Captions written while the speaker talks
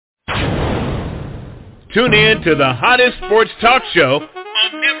Tune in to the hottest sports talk show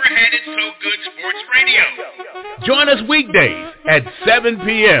on Never Had It So Good Sports Radio. Join us weekdays at 7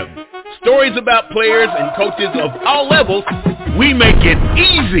 p.m. Stories about players and coaches of all levels. We make it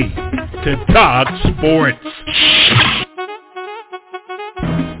easy to talk sports.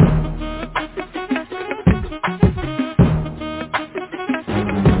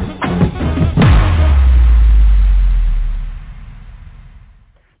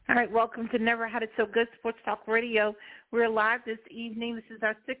 All right, welcome to Never Had It So Good Sports Talk Radio. We're live this evening. This is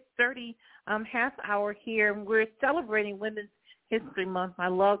our 6:30 half hour here. We're celebrating Women's History Month. I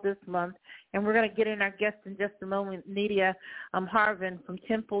love this month. And we're going to get in our guest in just a moment, Nadia Harvin from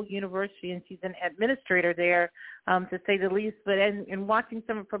Temple University, and she's an administrator there, to say the least. But in watching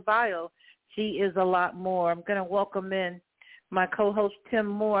some of her bio, she is a lot more. I'm going to welcome in my co-host, Tim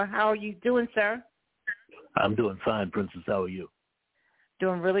Moore. How are you doing, sir? I'm doing fine, Princess. How are you?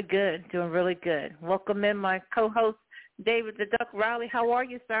 Doing really good. Welcome in my co-host, David the Duck Riley. How are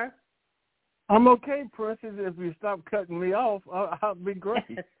you, sir? I'm okay, Princess. If you stop cutting me off, I'll be great.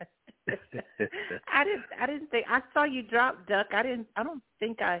 I didn't think I saw you drop, Duck. I don't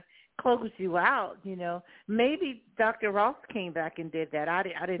think I closed you out. You know, maybe Dr. Ross came back and did that. I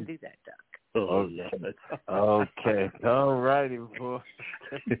didn't do that, Duck. Oh yeah. Okay. All righty, boy.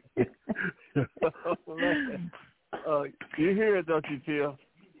 You hear it, don't you, Till?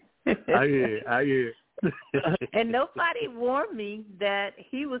 I hear. And nobody warned me that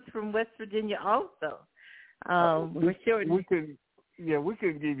he was from West Virginia also. We couldn't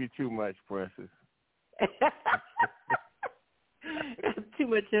give you too much, Princess. Too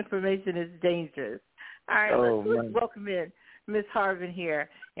much information is dangerous. All right, let's welcome in Ms. Harvin here,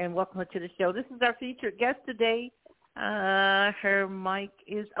 and welcome her to the show. This is our featured guest today. Her mic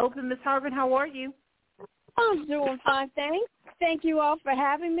is open. Ms. Harvin, how are you? I'm doing fine, thanks. Thank you all for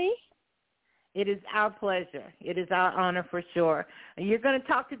having me. It is our pleasure. It is our honor for sure. You're going to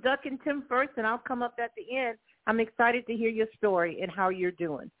talk to Duck and Tim first, and I'll come up at the end. I'm excited to hear your story and how you're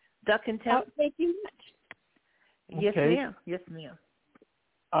doing. Duck and Tim? Oh, thank you much. Yes, ma'am. Yes, ma'am.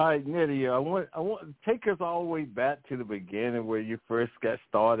 All right, Nadia, I want to take us all the way back to the beginning where you first got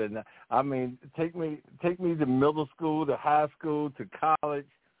started. I mean, take me to middle school, to high school, to college.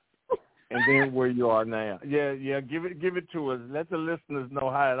 And then where you are now. Yeah, give it to us. Let the listeners know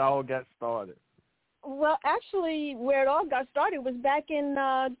how it all got started. Well, actually, where it all got started was back in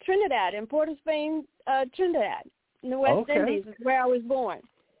Trinidad, in Port of Spain, Trinidad, in the West Indies, is where I was born.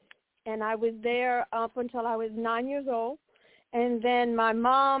 And I was there up until I was 9 years old. And then my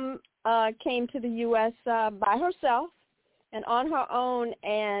mom came to the U.S. By herself and on her own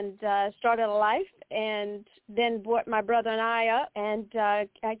and started a life, and then brought my brother and I up, and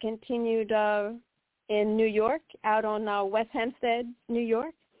I continued in New York, out on West Hempstead, New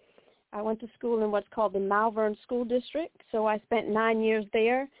York. I went to school in what's called the Malvern School District, so I spent 9 years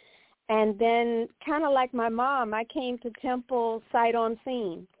there. And then, kind of like my mom, I came to Temple sight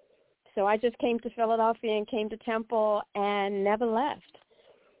unseen. So I just came to Philadelphia and came to Temple and never left.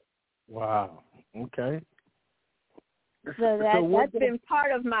 Wow. Okay. So that's been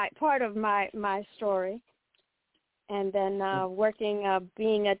part of my story. And then working,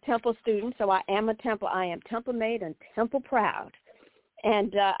 being a Temple student, so I am a Temple. I am Temple made and Temple proud.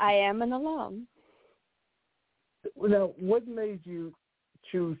 And I am an alum. Now, what made you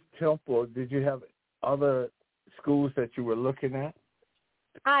choose Temple? Did you have other schools that you were looking at?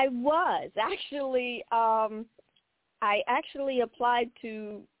 I was. Actually, I actually applied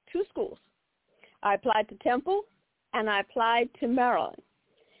to 2 schools. I applied to Temple, and I applied to Maryland.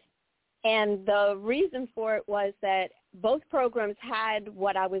 And the reason for it was that both programs had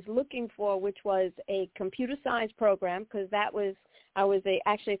what I was looking for, which was a computer science program, because I was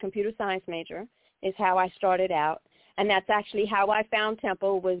actually a computer science major, is how I started out. And that's actually how I found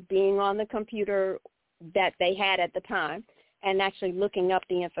Temple, was being on the computer that they had at the time and actually looking up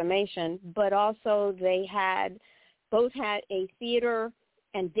the information. But also they both had a theater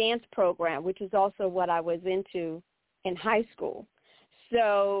and dance program, which is also what I was into in high school.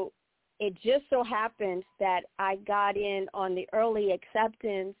 So it just so happened that I got in on the early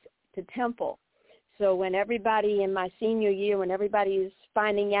acceptance to Temple. So when everybody in my senior year, when everybody is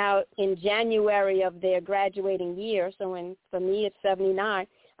finding out in January of their graduating year, so for me it's 79,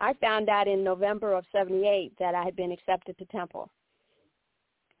 I found out in November of 78 that I had been accepted to Temple.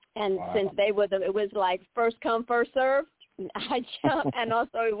 And wow. Since it was like first come, first served, I jumped, and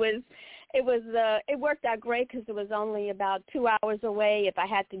also it worked out great because it was only about 2 hours away if I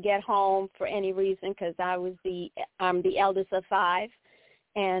had to get home for any reason, because I'm the eldest of 5.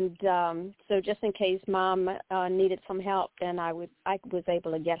 And so just in case Mom needed some help, then I was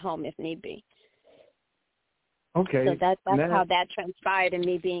able to get home if need be. Okay. So that's how that transpired in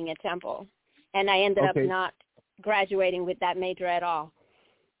me being at Temple. And I ended up not graduating with that major at all.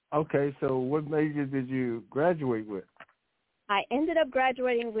 Okay, so what major did you graduate with? I ended up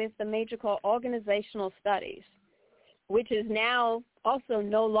graduating with the major called Organizational Studies, which is now also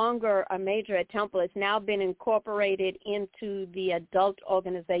no longer a major at Temple. It's now been incorporated into the Adult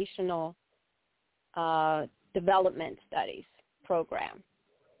Organizational Development Studies program.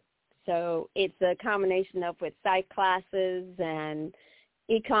 So it's a combination of with psych classes and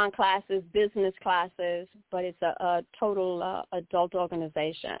econ classes, business classes, but it's a total adult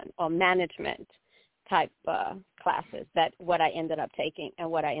organization or management type classes. That's what I ended up taking and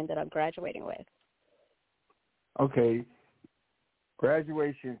what I ended up graduating with. Okay.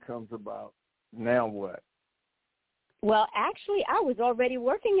 Graduation comes about. Now what? Well, actually, I was already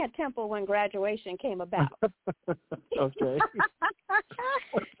working at Temple when graduation came about. Okay.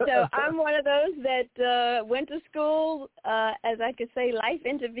 So I'm one of those that went to school, as I could say, life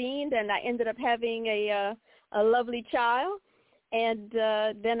intervened, and I ended up having a lovely child. And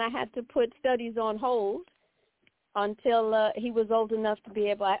then I had to put studies on hold until he was old enough to be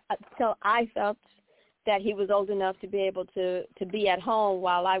able, until I felt that he was old enough to be able to be at home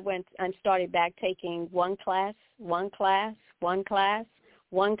while I went and started back taking one class.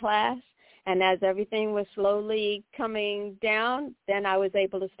 And as everything was slowly coming down, then I was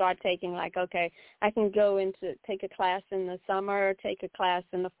able to start taking I can go into take a class in the summer, take a class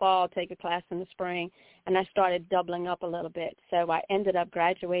in the fall, take a class in the spring, and I started doubling up a little bit. So I ended up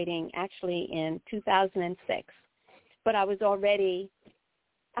graduating actually in 2006. But I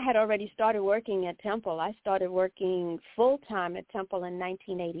had already started working at Temple. I started working full-time at Temple in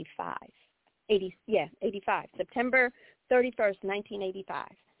 1985. 85. September 31st, 1985.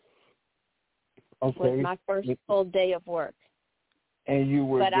 Okay. Was my first full day of work. And you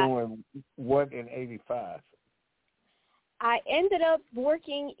were doing what in 85? I ended up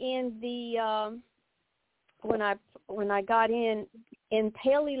working in the when I got in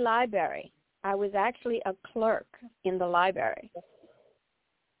Paley Library. I was actually a clerk in the library.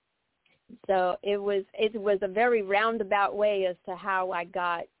 So it was a very roundabout way as to how I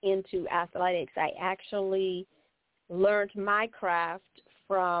got into athletics. I actually learned my craft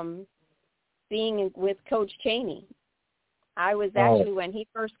from being with Coach Cheney. I was actually, when he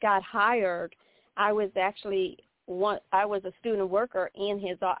first got hired, I was a student worker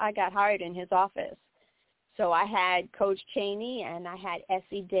I got hired in his office. So I had Coach Cheney and I had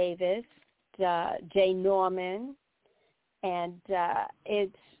Essie Davis, Jay Norman, and I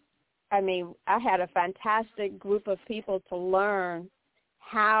had a fantastic group of people to learn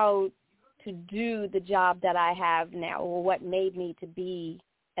how to do the job that I have now, or what made me to be,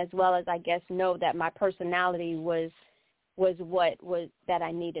 as well as I guess know that my personality was what was that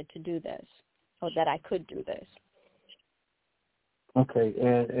I needed to do this, or that I could do this. Okay,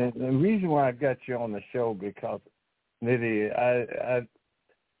 and the reason why I got you on the show because, Nadia, I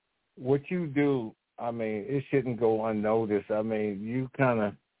what you do, it shouldn't go unnoticed. You kind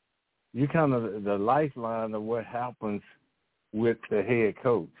of the lifeline of what happens with the head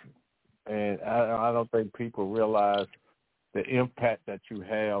coach. And I don't think people realize the impact that you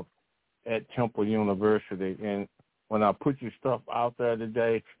have at Temple University. And when I put your stuff out there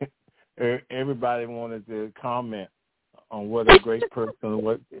today, everybody wanted to comment on what a great person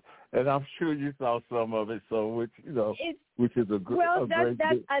was. And I'm sure you saw some of it, so which is a great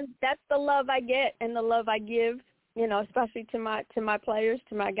that's the love I get and the love I give, especially to my players,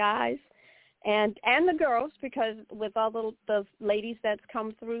 to my guys, and the girls, because with all the ladies that's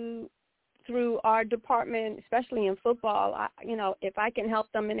come through our department, especially in football, if I can help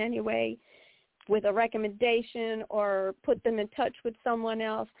them in any way with a recommendation or put them in touch with someone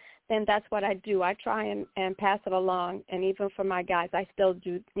else, then that's what I do. I try and pass it along. And even for my guys, I still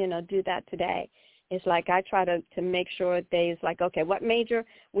do that today. It's like I try to make sure it's like, okay, what major?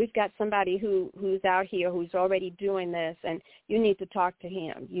 We've got somebody who's out here who's already doing this, and you need to talk to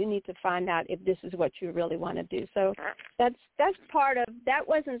him. You need to find out if this is what you really want to do. So that's part of – that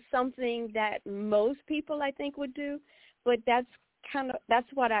wasn't something that most people, I think, would do, but that's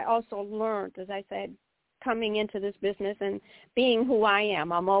what I also learned, as I said, coming into this business and being who I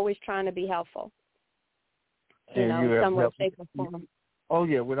am. I'm always trying to be helpful, some way, shape, or form. Oh,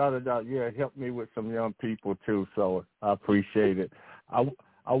 yeah, without a doubt. Yeah, it helped me with some young people, too, so I appreciate it. I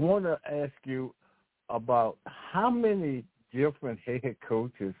want to ask you about how many different head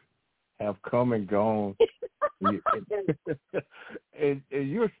coaches have come and gone, and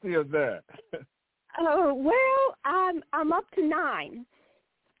you're still there. Oh, well, I'm up to 9.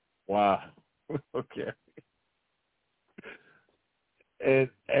 Wow. Okay. and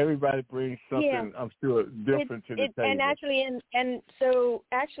everybody brings something, I'm sure, different to the table. And actually, so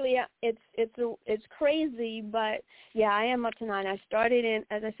it's crazy, but yeah, I am up to 9. I started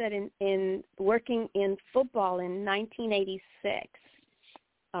as I said, in working in football in 1986,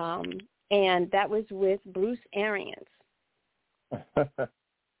 and that was with Bruce Arians.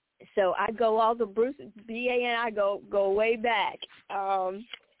 So I go all the Bruce BA and I go way back,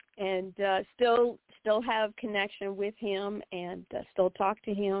 and still have connection with him and still talk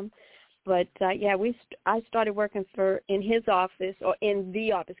to him. But I started working in his office, or in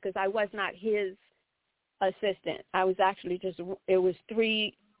the office, because I was not his assistant. I was actually it was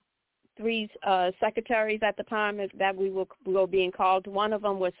three secretaries at the time that we were being called. One of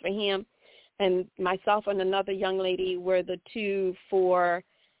them was for him, and myself and another young lady were the two for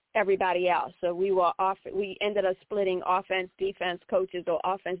everybody else. So we ended up splitting offense, defense coaches, or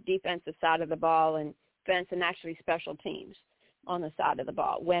offense, defensive side of the ball, and defense and actually special teams on the side of the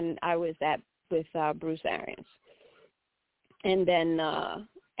ball when I was with Bruce Arians. And then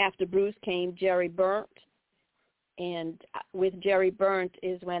after Bruce came Jerry Burnt, and with Jerry Burnt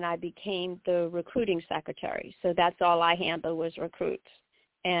is when I became the recruiting secretary. So that's all I handled was recruits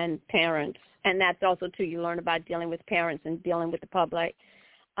and parents. And that's also, too, you learn about dealing with parents and dealing with the public.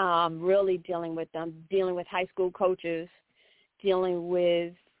 Really dealing with them, dealing with high school coaches, dealing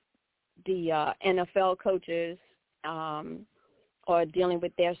with the NFL coaches, or dealing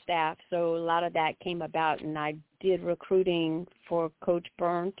with their staff. So a lot of that came about, and I did recruiting for Coach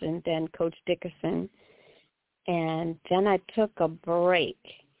Burnt and then Coach Dickerson. And then I took a break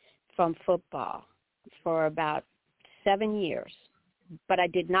from football for about 7 years, but I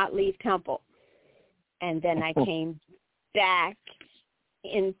did not leave Temple. And then I came back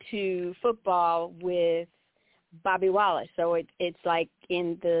into football with Bobby Wallace. So it's like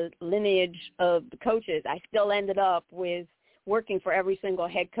in the lineage of the coaches, I still ended up with working for every single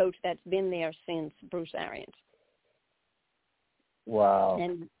head coach that's been there since Bruce Arians. Wow.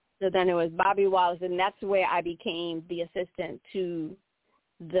 And so then it was Bobby Wallace, and that's where I became the assistant to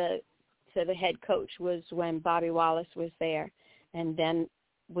the head coach, was when Bobby Wallace was there. And then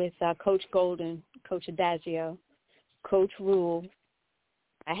with Coach Golden, Coach Adagio, Coach Rule,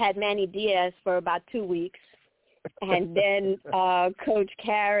 I had Manny Diaz for about 2 weeks, and then Coach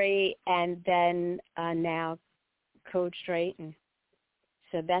Carey, and then now Coach Drayton.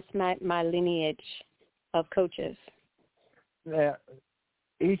 So that's my lineage of coaches. Now,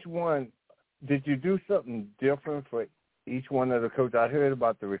 each one, did you do something different for each one of the coaches? I heard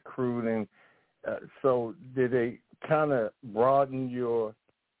about the recruiting. So did they kind of broaden your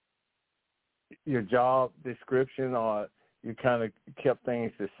job description, or you kind of kept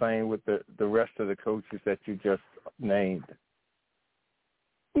things the same with the rest of the coaches that you just named?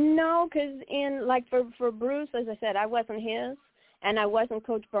 No, because for Bruce, as I said, I wasn't his, and I wasn't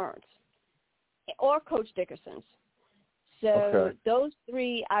Coach Burns or Coach Dickerson's. So Those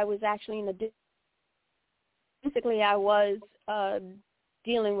three, I was actually basically I was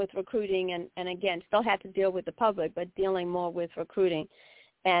dealing with recruiting, and again, still had to deal with the public, but dealing more with recruiting.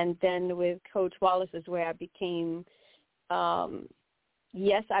 And then with Coach Wallace is where I became,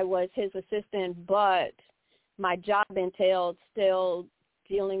 yes, I was his assistant, but my job entailed still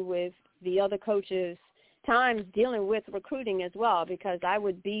dealing with the other coaches, times dealing with recruiting as well, because I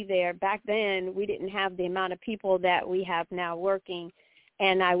would be there. Back then, we didn't have the amount of people that we have now working,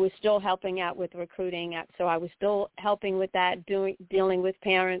 and I was still helping out with recruiting. So I was still helping with that, dealing with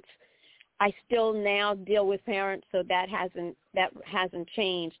parents. I still now deal with parents, so that hasn't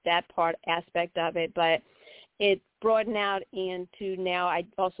changed, that aspect of it, but it broadened out into now I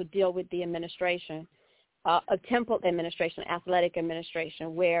also deal with the administration, a Temple administration, athletic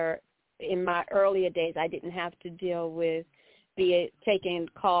administration, where in my earlier days I didn't have to deal with taking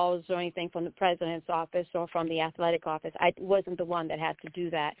calls or anything from the president's office or from the athletic office. I wasn't the one that had to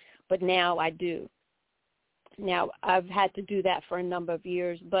do that, but now I do. Now, I've had to do that for a number of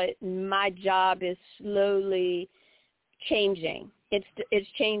years, but my job is slowly changing. It's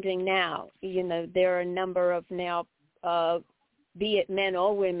changing now. You know, there are a number of now, be it men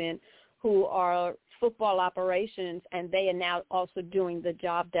or women, who are football operations, and they are now also doing the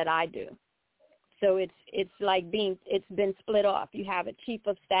job that I do. So it's been split off. You have a chief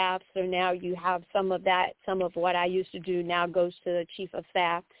of staff, so now you have some of what I used to do now goes to the chief of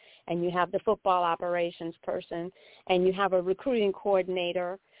staff, and you have the football operations person, and you have a recruiting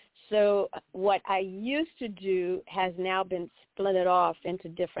coordinator. So what I used to do has now been split off into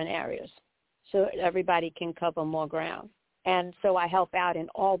different areas, so everybody can cover more ground. And so I help out in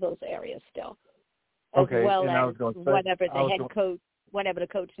all those areas still, as well as whatever the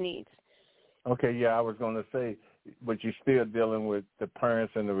coach needs. Okay, yeah, I was going to say, but you're still dealing with the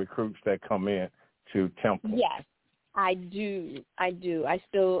parents and the recruits that come in to Temple. Yes, I do. I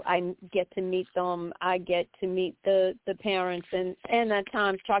get to meet them. I get to meet the parents and at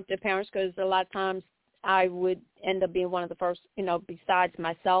times talk to parents, because a lot of times I would end up being one of the first, besides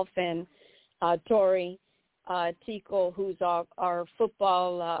myself and Tori Tico, who's our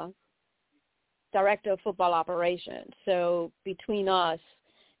football director of football operations. So between us,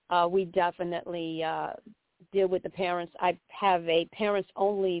 we definitely deal with the parents. I have a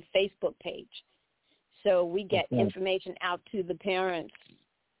parents-only Facebook page. So we get information out to the parents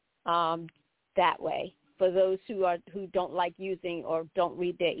that way. For those who don't like using or don't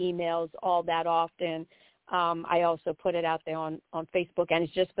read their emails all that often, I also put it out there on Facebook, and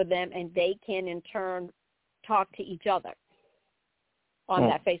it's just for them, and they can in turn talk to each other on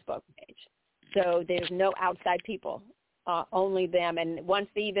that Facebook page. So there's no outside people, only them. And once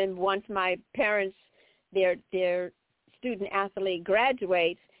my parents, their student athlete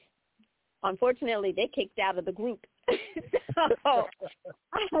graduates, unfortunately, they kicked out of the group. So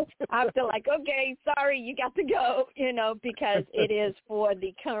I feel like, okay, sorry, you got to go, because it is for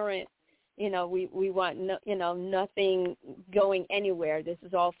the current, we want, nothing going anywhere. This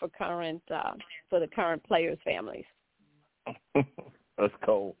is all for the current players' families. That's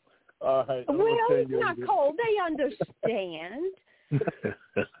cold. All right. Well, it's not cold. They understand.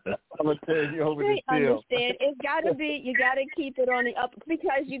 I'm going to tell you over the They understand. It's got to be, you got to keep it on the up,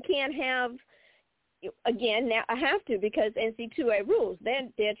 because you can't have, again, now I have to, because NC2A rules,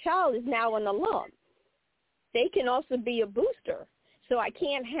 their child is now an alum. They can also be a booster. So I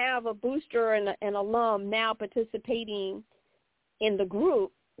can't have a booster and an alum now participating in the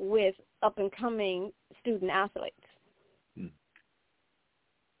group with up-and-coming student athletes.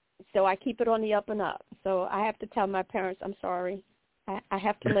 So I keep it on the up and up. So I have to tell my parents, I'm sorry, I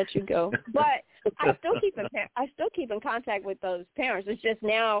have to let you go. But I still keep in contact with those parents. It's just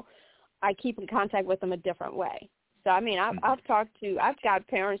now I keep in contact with them a different way. So I mean, I've got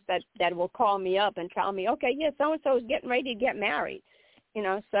parents that will call me up and tell me, okay, yeah, so and so is getting ready to get married,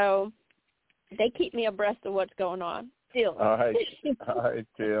 So they keep me abreast of what's going on. Still. All right,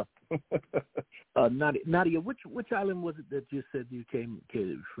 Jill. Nadia, which island was it that you said you came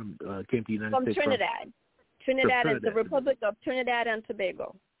to the United States from? Trinidad. Trinidad is the Republic of Trinidad and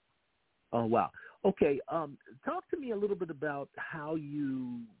Tobago. Oh, wow. Okay, talk to me a little bit about how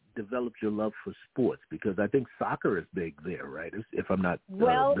you developed your love for sports, because I think soccer is big there, right, if I'm not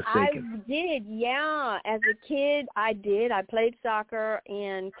mistaken. I did, yeah. As a kid, I played soccer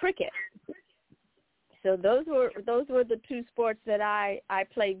and cricket. So those were the two sports that I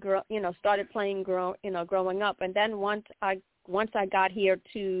played, started playing, growing up. And then once I got here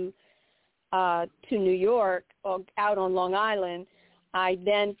to New York, or out on Long Island, I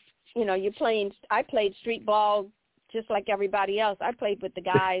then, I played street ball just like everybody else. I played with the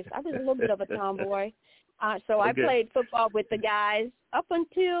guys. I was a little bit of a tomboy. So I played football with the guys up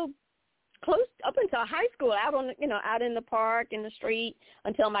until high school, out in the park, in the street,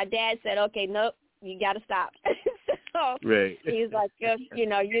 until my dad said, okay, nope, you got to stop. So right. He's like, you're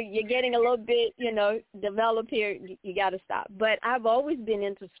getting a little bit, developed here. You got to stop. But I've always been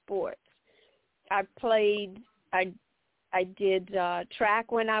into sports. I did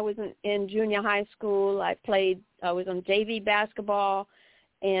track when I was in junior high school. I was on JV basketball,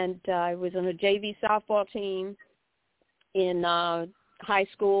 and I was on a JV softball team in high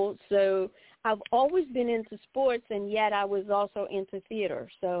school. So I've always been into sports, and yet I was also into theater.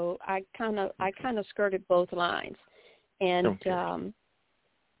 So I kind of skirted both lines. And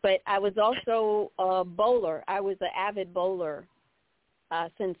but I was also a bowler. I was an avid bowler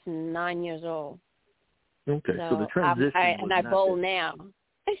since 9 years old. Okay, so the transition I bowl now.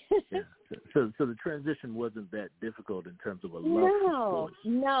 Yeah. So the transition wasn't that difficult in terms of a love for sports.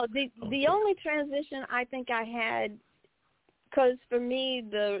 No. The only transition I think I had, because for me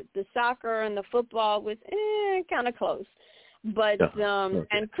the soccer and the football was kind of close, but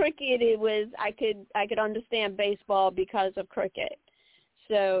and cricket, it was I could understand baseball because of cricket.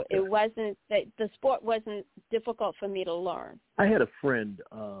 So it wasn't that the sport wasn't difficult for me to learn. I had a friend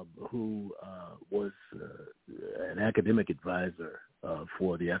who was an academic advisor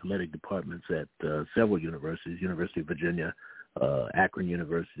for the athletic departments at several universities, University of Virginia, Akron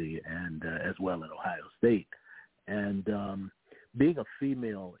University, and as well at Ohio State. And being a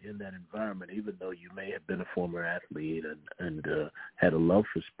female in that environment, even though you may have been a former athlete and had a love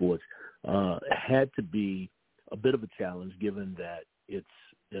for sports, had to be a bit of a challenge, given that it's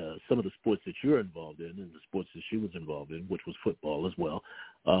some of the sports that you're involved in and the sports that she was involved in, which was football as well,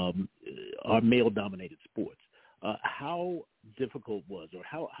 are male-dominated sports. How difficult was, or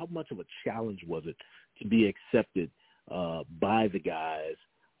how much of a challenge was it to be accepted by the guys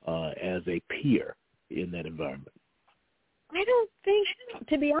as a peer in that environment? I don't think,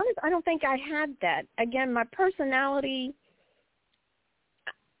 to be honest, I don't think I had that. Again, my personality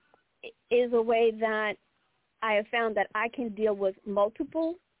is a way that I have found that I can deal with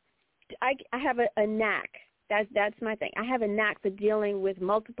multiple. I have a knack. That's my thing. I have a knack for dealing with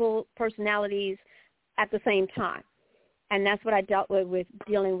multiple personalities at the same time. And that's what I dealt with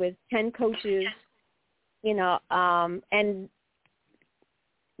dealing with 10 coaches, and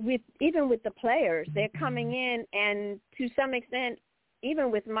even with the players, they're coming in, and to some extent, even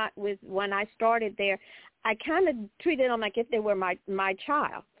with when I started there, I kind of treated them like if they were my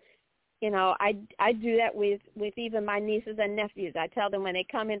child. I do that with even my nieces and nephews. I tell them when they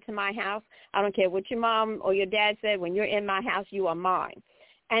come into my house, I don't care what your mom or your dad said, when you're in my house, you are mine.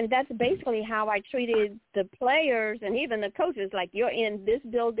 And that's basically how I treated the players and even the coaches. Like, you're in this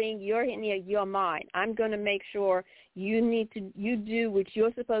building, you're in here, you're mine. I'm going to make sure you do what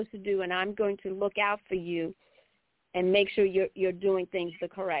you're supposed to do, and I'm going to look out for you and make sure you're doing things the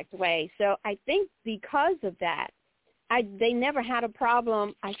correct way. So I think because of that, they never had a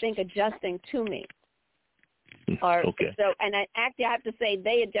problem, I think, adjusting to me. Okay. So, and I have to say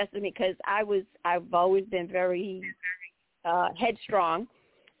they adjusted me because I've always been very headstrong.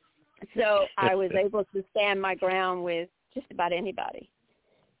 So I was able to stand my ground with just about anybody.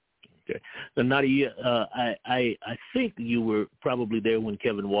 Okay. So Nadia, I think you were probably there when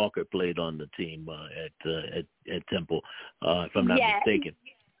Kevin Walker played on the team at Temple, if I'm not mistaken.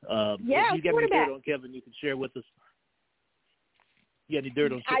 Yeah, if you got any dirt on Kevin, you can share with us. You got any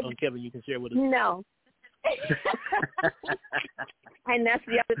dirt on Kevin you can share with us? No. And that's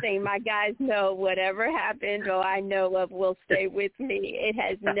the other thing. My guys know whatever happened or I know of will stay with me. It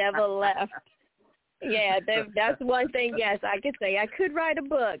has never left. Yeah, that's one thing, yes, I could say. I could write a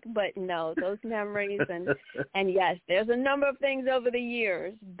book, but no, those memories. And yes, there's a number of things over the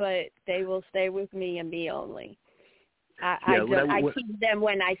years, but they will stay with me and me only. I keep them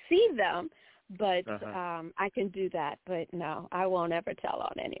when I see them, but I can do that. But no, I won't ever tell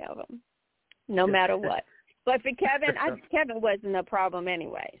on any of them, no matter what. But for Kevin, Kevin wasn't a problem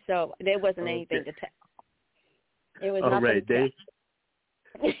anyway, so there wasn't anything to tell. It was nothing right, to Dave.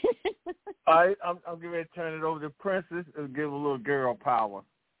 All right, I'm getting ready to turn it over to Princess and give a little girl power.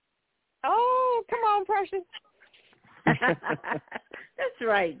 Oh, come on, Precious. That's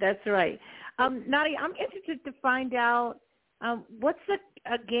right. Nadia, I'm interested to find out what's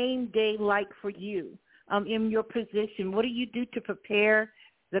a game day like for you in your position. What do you do to prepare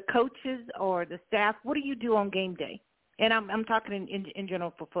the coaches or the staff? What do you do on game day? And I'm talking in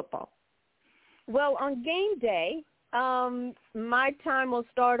general for football. Well, on game day, my time will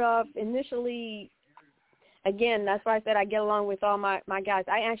start off initially. Again, that's why I said I get along with all my guys.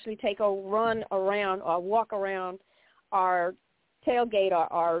 I actually take a run around or walk around our tailgate or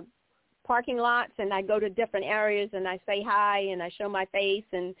our parking lots, and I go to different areas and I say hi and I show my face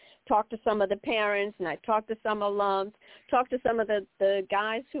and talk to some of the parents, and I talk to some alums, talk to some of the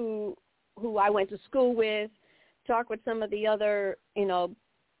guys who I went to school with, talk with some of the other,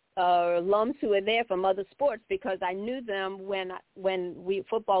 alums who are there from other sports, because I knew them when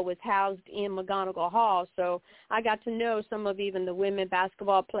football was housed in McGonigal Hall. So I got to know some of even the women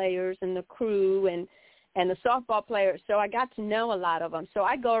basketball players and the crew and the softball players. So I got to know a lot of them. So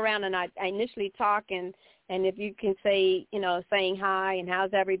I go around and I initially talk and if you can say, saying hi and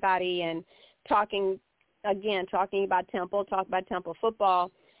how's everybody, and talking about Temple, talk about Temple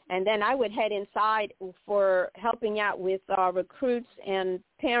football. And then I would head inside for helping out with our recruits and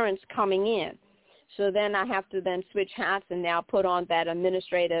parents coming in. So then I have to then switch hats and now put on that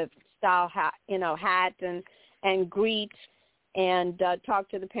administrative style hat, hat and greet and talk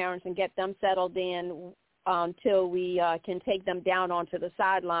to the parents and get them settled in until we can take them down onto the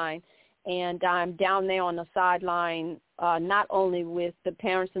sideline. And I'm down there on the sideline not only with the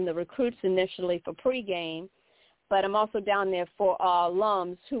parents and the recruits initially for pregame, but I'm also down there for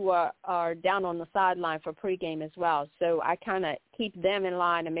alums who are down on the sideline for pregame as well. So I kind of keep them in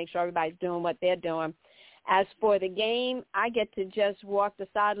line and make sure everybody's doing what they're doing. As for the game, I get to just walk the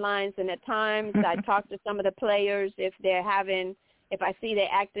sidelines, and at times I talk to some of the players if I see they're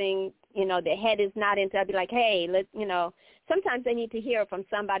acting, their head is not into, I'd be like, hey, sometimes they need to hear from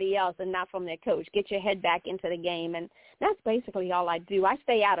somebody else and not from their coach. Get your head back into the game, and that's basically all I do. I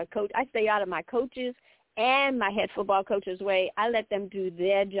stay out of my coaches and my head football coach's way. I let them do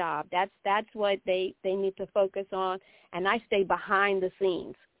their job. That's what they need to focus on, and I stay behind the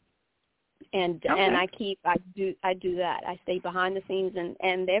scenes. And I do that. I stay behind the scenes,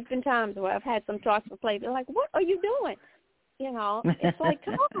 and there have been times where I've had some talks with players. They're like, "What are you doing?" It's like,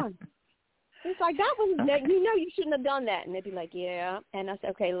 come on. It's like, that was, that, you shouldn't have done that. And they'd be like, yeah. And I said,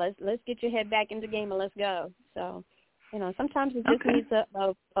 okay, let's get your head back in the game and let's go. So, sometimes it just needs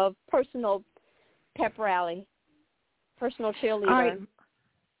a personal pep rally, personal cheerleader. All right.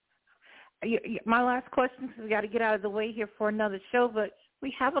 My last question, because we got to get out of the way here for another show, but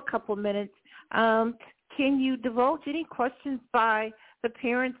we have a couple minutes. Can you divulge any questions by the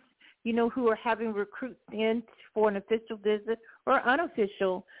parents, who are having recruits in for an official visit or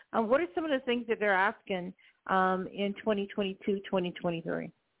unofficial? What are some of the things that they're asking in 2022,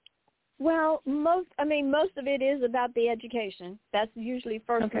 2023? Well, most of it is about the education. That's usually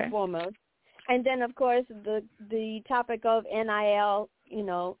first and foremost. And then, of course, the topic of NIL,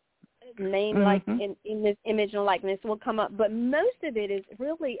 name, like in image and likeness will come up. But most of it is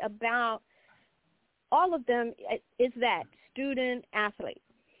really about, all of them is that student athlete.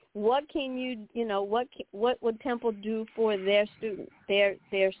 What can you, what would Temple do for their students,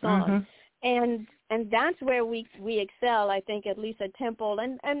 their son? And that's where we excel, I think, at least at Temple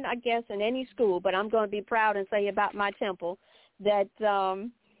and I guess in any school. But I'm going to be proud and say about my Temple that,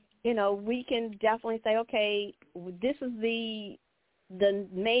 we can definitely say, okay, this is the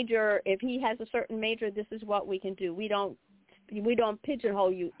major. If he has a certain major, this is what we can do. We don't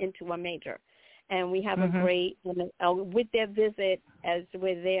pigeonhole you into a major. And we have a great, with their visit, as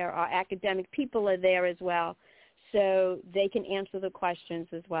we're there, our academic people are there as well, so they can answer the questions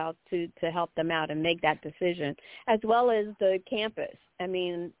as well to help them out and make that decision, as well as the campus. I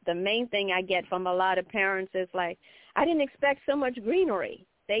mean, the main thing I get from a lot of parents is like, I didn't expect so much greenery.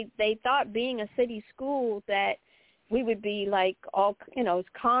 They thought being a city school that we would be like all, it's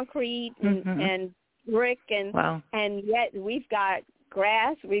concrete and brick, and yet we've got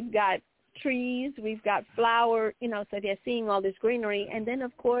grass, we've got trees, we've got flower, so they're seeing all this greenery. And then,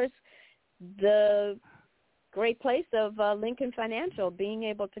 of course, the great place of Lincoln Financial, being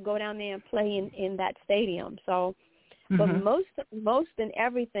able to go down there and play in that stadium. So, but most and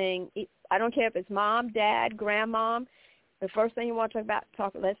everything, I don't care if it's mom, dad, grandmom, the first thing you want to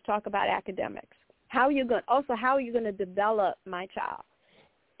let's talk about academics. How are you going to develop my child?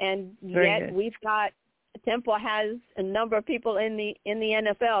 And yet we've got, Temple has a number of people in the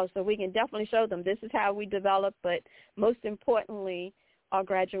NFL, so we can definitely show them this is how we develop, but most importantly, our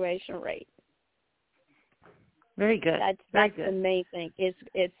graduation rate. Very good. That's the main thing.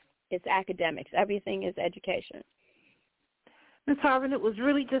 It's academics. Everything is education. Ms. Harvin, it was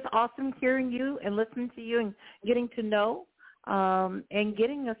really just awesome hearing you and listening to you and getting to know and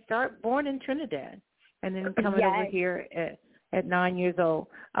getting a start born in Trinidad and then coming over here at 9 years old.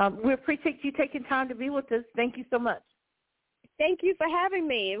 We appreciate you taking time to be with us. Thank you so much. Thank you for having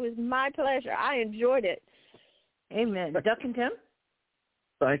me. It was my pleasure. I enjoyed it. Amen. Duck and Tim?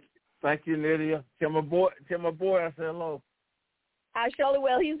 Thank you, Nadia. Tell my boy I said hello. I surely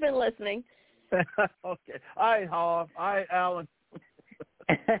will. He's been listening. Okay. All right, Harv. All right, Alan.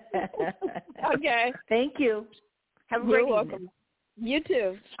 Okay. Thank you. Have a great evening. Welcome. You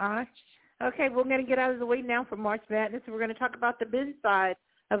too. All right. Okay, we're going to get out of the way now for March Madness. We're going to talk about the men's side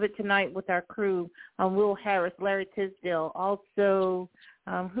of it tonight with our crew, Will Harris, Larry Tisdale. Also,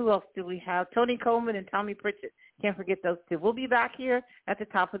 who else do we have? Tony Coleman and Tommy Pritchett. Can't forget those two. We'll be back here at the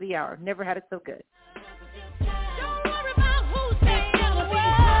top of the hour. Never had it so good.